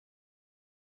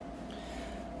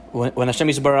When Hashem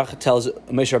Yisbarach tells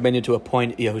Moshe Rabbeinu to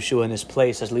appoint Yehoshua in his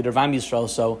place as leader of Am Yisrael,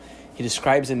 so he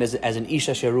describes him as an Ish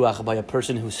Asher Ruach, by a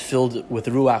person who's filled with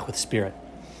Ruach, with spirit.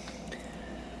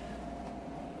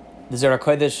 The Zera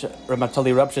Kodesh,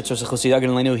 Ramatali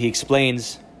Rapshitz, he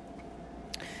explains,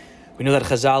 we know that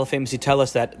Chazal famously tell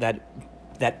us that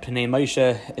Pnei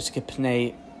Moshe is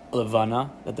Pnei Levana,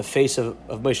 that the face of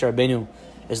Moshe Rabbeinu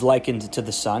is likened to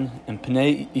the sun, and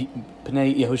Pnei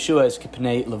Yehoshua is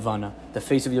Pnei Levana. The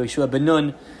face of Yehoshua ben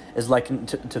Nun is likened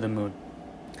to the moon.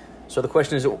 So the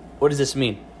question is, what does this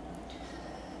mean?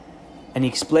 And he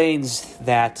explains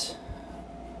that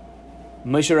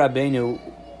Moshe Rabbeinu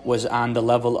was on the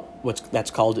level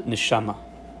that's called neshama.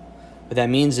 What that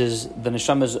means is the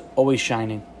neshama is always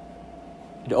shining.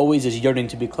 It always is yearning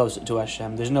to be close to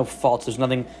Hashem. There's no faults. There's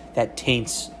nothing that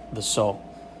taints the soul.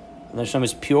 The neshama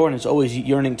is pure, and it's always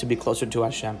yearning to be closer to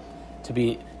Hashem, to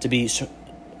be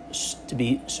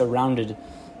surrounded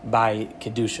by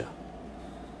kedusha.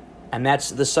 And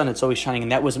that's the sun. It's always shining,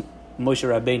 and that was Moshe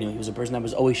Rabbeinu. He was a person that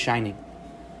was always shining.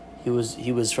 He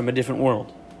was from a different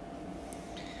world.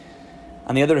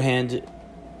 On the other hand,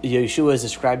 Yeshua is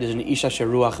described as an Ish Asher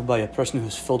Ruach Ba, a person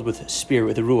who's filled with spirit,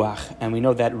 with Ruach. And we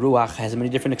know that Ruach has many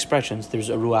different expressions. There's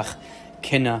a Ruach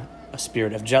Kina, a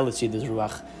spirit of jealousy. There's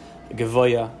Ruach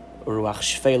Gevoya, a Ruach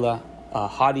Shfela, a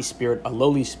haughty spirit, a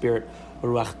lowly spirit, a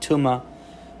Ruach Tuma.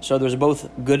 So there's both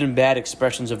good and bad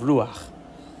expressions of Ruach.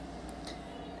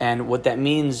 And what that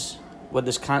means, what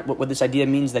this idea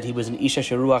means, that he was an Ish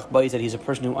Asher Ruach Ba, is that he's a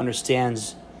person who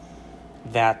understands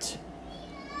that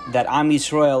Am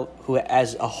Yisrael, who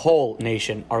as a whole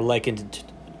nation are likened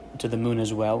to the moon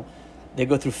as well, they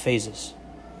go through phases.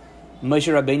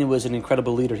 Moshe Rabbeinu was an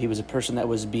incredible leader. He was a person that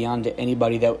was beyond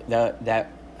anybody that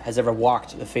has ever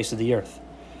walked the face of the earth.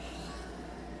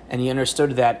 And he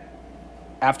understood that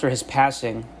after his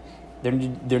passing, there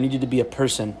needed to be a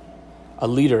person, a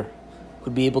leader, who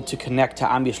would be able to connect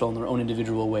to Am Yisrael in their own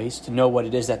individual ways, to know what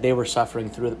it is that they were suffering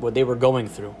through, what they were going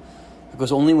through.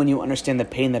 Because only when you understand the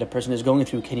pain that a person is going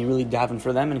through can you really daven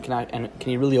for them, and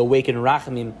can you really awaken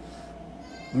rachamim,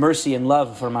 mercy and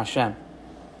love from Hashem.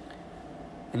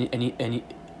 And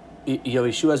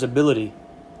Yeshua's ability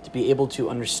to be able to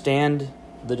understand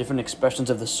the different expressions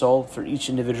of the soul for each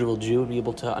individual Jew, be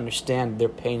able to understand their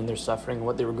pain and their suffering and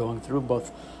what they were going through,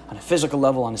 both on a physical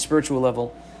level, on a spiritual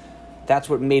level, that's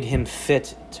what made him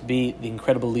fit to be the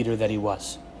incredible leader that he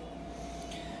was.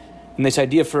 And this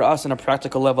idea for us on a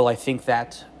practical level, I think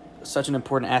that such an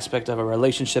important aspect of our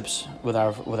relationships with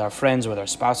our friends, with our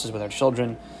spouses, with our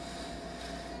children,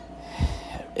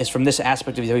 is from this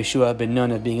aspect of Yeshua ben Nun,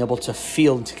 of being able to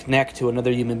feel and to connect to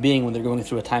another human being when they're going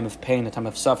through a time of pain, a time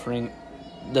of suffering.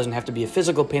 It doesn't have to be a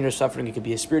physical pain or suffering, it could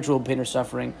be a spiritual pain or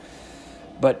suffering.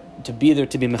 But to be there,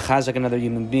 to be mechazak another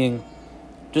human being,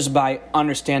 just by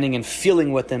understanding and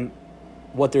feeling with them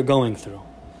what they're going through.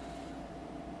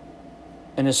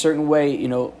 In a certain way,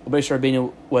 Moshe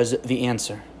Rabbeinu was the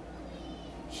answer.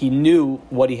 He knew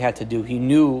what he had to do. He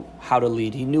knew how to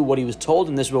lead. He knew what he was told,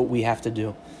 and this is what we have to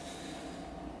do.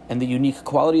 And the unique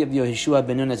quality of Yeshua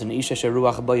ben Nun as an Ish Asher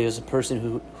Ruach Ba is a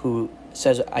person who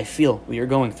says, I feel what you're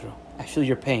going through. I feel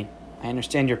your pain. I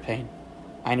understand your pain.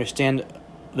 I understand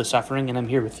the suffering, and I'm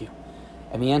here with you.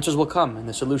 And the answers will come, and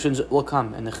the solutions will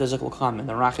come, and the Chizzuk will come, and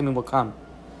the Rachamim will come.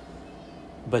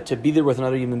 But to be there with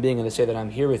another human being and to say that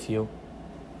I'm here with you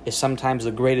is sometimes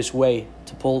the greatest way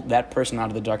to pull that person out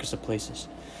of the darkest of places.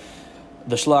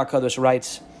 The Shloach HaKadosh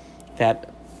writes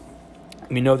that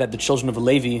we know that the children of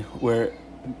Levi were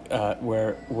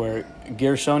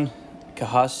Gershon,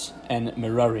 Kahas, and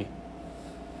Merari.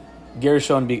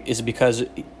 Gershon is because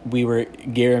we were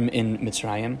Gerim in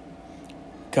Mitzrayim.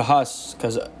 Kahas,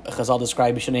 because Chazal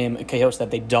described B'Shaneim Kehos,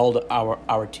 that they dulled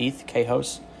our teeth,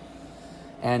 Kehos.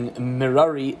 And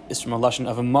Merari is from a lashon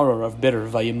of a maror, of bitter.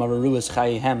 Vayimararu es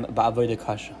chayihem ba'avodah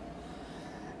kasha.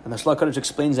 And the Shloach HaKadosh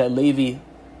explains that Levi,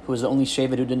 who was the only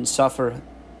Shevet who didn't suffer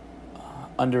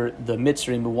under the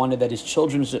Mitzrayim, but wanted that his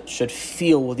children should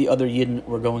feel what the other Yidden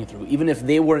were going through. Even if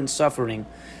they weren't suffering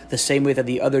the same way that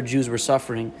the other Jews were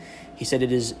suffering, he said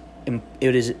it is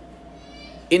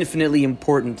infinitely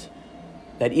important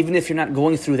that even if you're not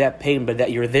going through that pain, but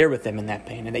that you're there with them in that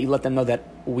pain, and that you let them know that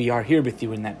we are here with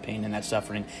you in that pain and that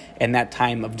suffering and that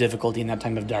time of difficulty and that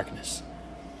time of darkness.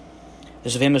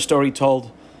 There's a famous story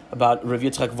told about Rav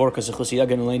Yitzchak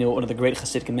Vorka, one of the great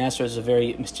Hasidic masters, a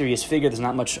very mysterious figure. There's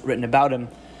not much written about him.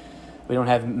 We don't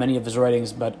have many of his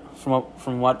writings, but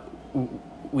from what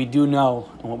we do know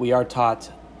and what we are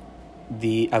taught,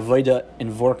 the Avodah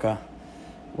in Vorka,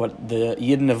 what the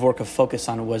Yidden of Vorka focused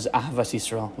on was Ahavas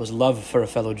Yisrael, was love for a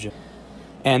fellow Jew.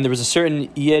 And there was a certain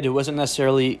Yid who wasn't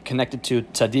necessarily connected to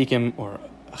Tzadikim or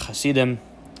Hasidim,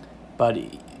 but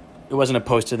he wasn't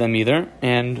opposed to them either.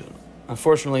 And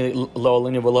unfortunately, Lo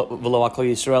Alinu V'lo Akol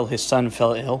Yisrael, his son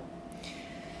fell ill,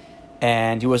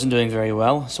 and he wasn't doing very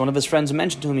well. So one of his friends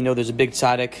mentioned to him, there's a big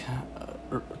tzaddik,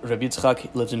 Rabbi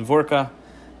Yitzchak, lives in Vorka.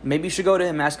 Maybe you should go to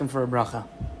him, ask him for a bracha.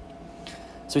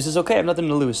 So he says, okay, I have nothing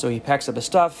to lose. So he packs up his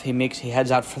stuff, he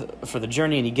heads out for the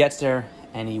journey, and he gets there,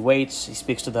 and he waits, he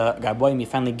speaks to the Gaboim, he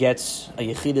finally gets a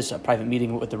yechidus, a private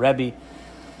meeting with the Rebbe.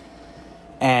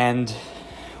 And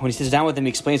when he sits down with him, he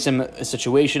explains to him a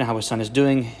situation, how his son is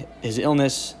doing, his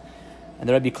illness, and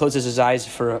the Rebbe closes his eyes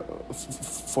for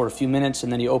a few minutes,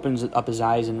 and then he opens up his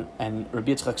eyes, and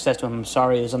Rabbi Yitzchak says to him, I'm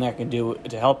sorry, there's nothing I can do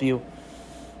to help you.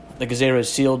 The Gezerah is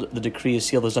sealed, the decree is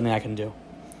sealed, there's nothing I can do.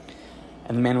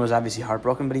 And the man was obviously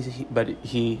heartbroken, but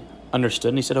he understood,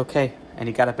 and he said, okay, and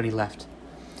he got up and he left.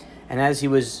 And as he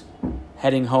was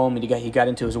heading home, and he got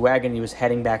into his wagon, and he was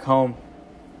heading back home,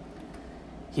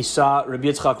 he saw Rabbi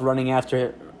Yitzchak running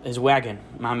after his wagon,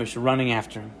 Mamish running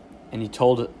after him, and he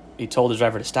told his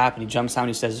driver to stop, and he jumps out, and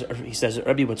he says,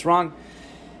 Rabbi, what's wrong?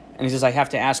 And he says, I have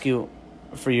to ask you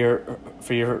for your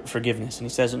forgiveness. And he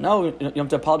says, no, you don't have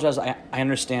to apologize. I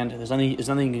understand. There's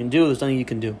nothing you can do. There's nothing you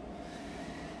can do.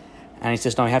 And he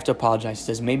says, no, I have to apologize. He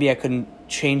says, maybe I couldn't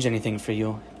change anything for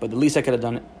you, but the least I could have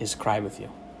done is cry with you.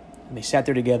 And they sat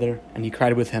there together, and he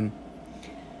cried with him.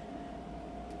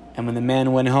 And when the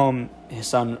man went home, his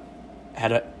son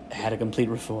had a complete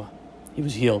refuah. He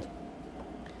was healed.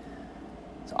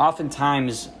 So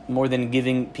oftentimes, more than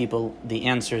giving people the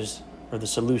answers or the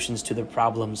solutions to their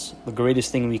problems, the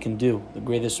greatest thing we can do, the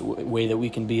greatest way that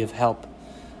we can be of help,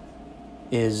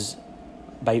 is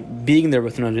by being there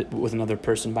with another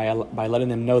person, by letting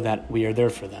them know that we are there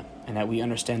for them and that we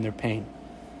understand their pain,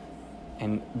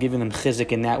 and giving them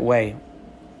Chizzuk in that way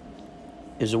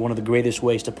is one of the greatest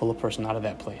ways to pull a person out of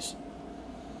that place.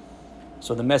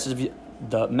 So the message of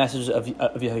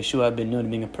Yehoshua ben Nun,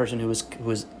 being a person who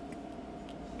was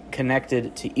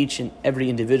connected to each and every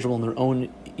individual in their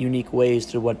own unique ways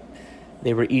through what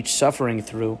they were each suffering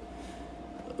through,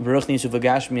 Bruck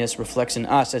reflects in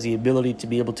us as the ability to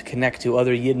be able to connect to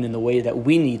other Yidden in the way that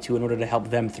we need to in order to help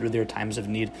them through their times of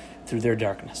need, through their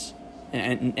darkness,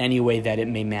 in any way that it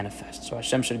may manifest. So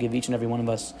Hashem should give each and every one of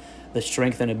us the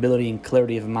strength and ability and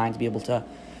clarity of mind to be able to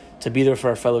be there for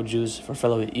our fellow Jews, for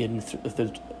fellow Yidden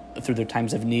through their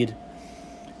times of need,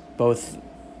 both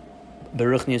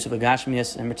Beruchnius of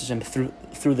Agashmius and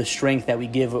through the strength that we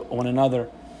give one another,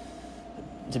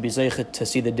 to be zeichet to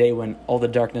see the day when all the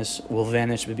darkness will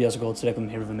vanish. Have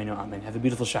a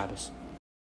beautiful Shabbos.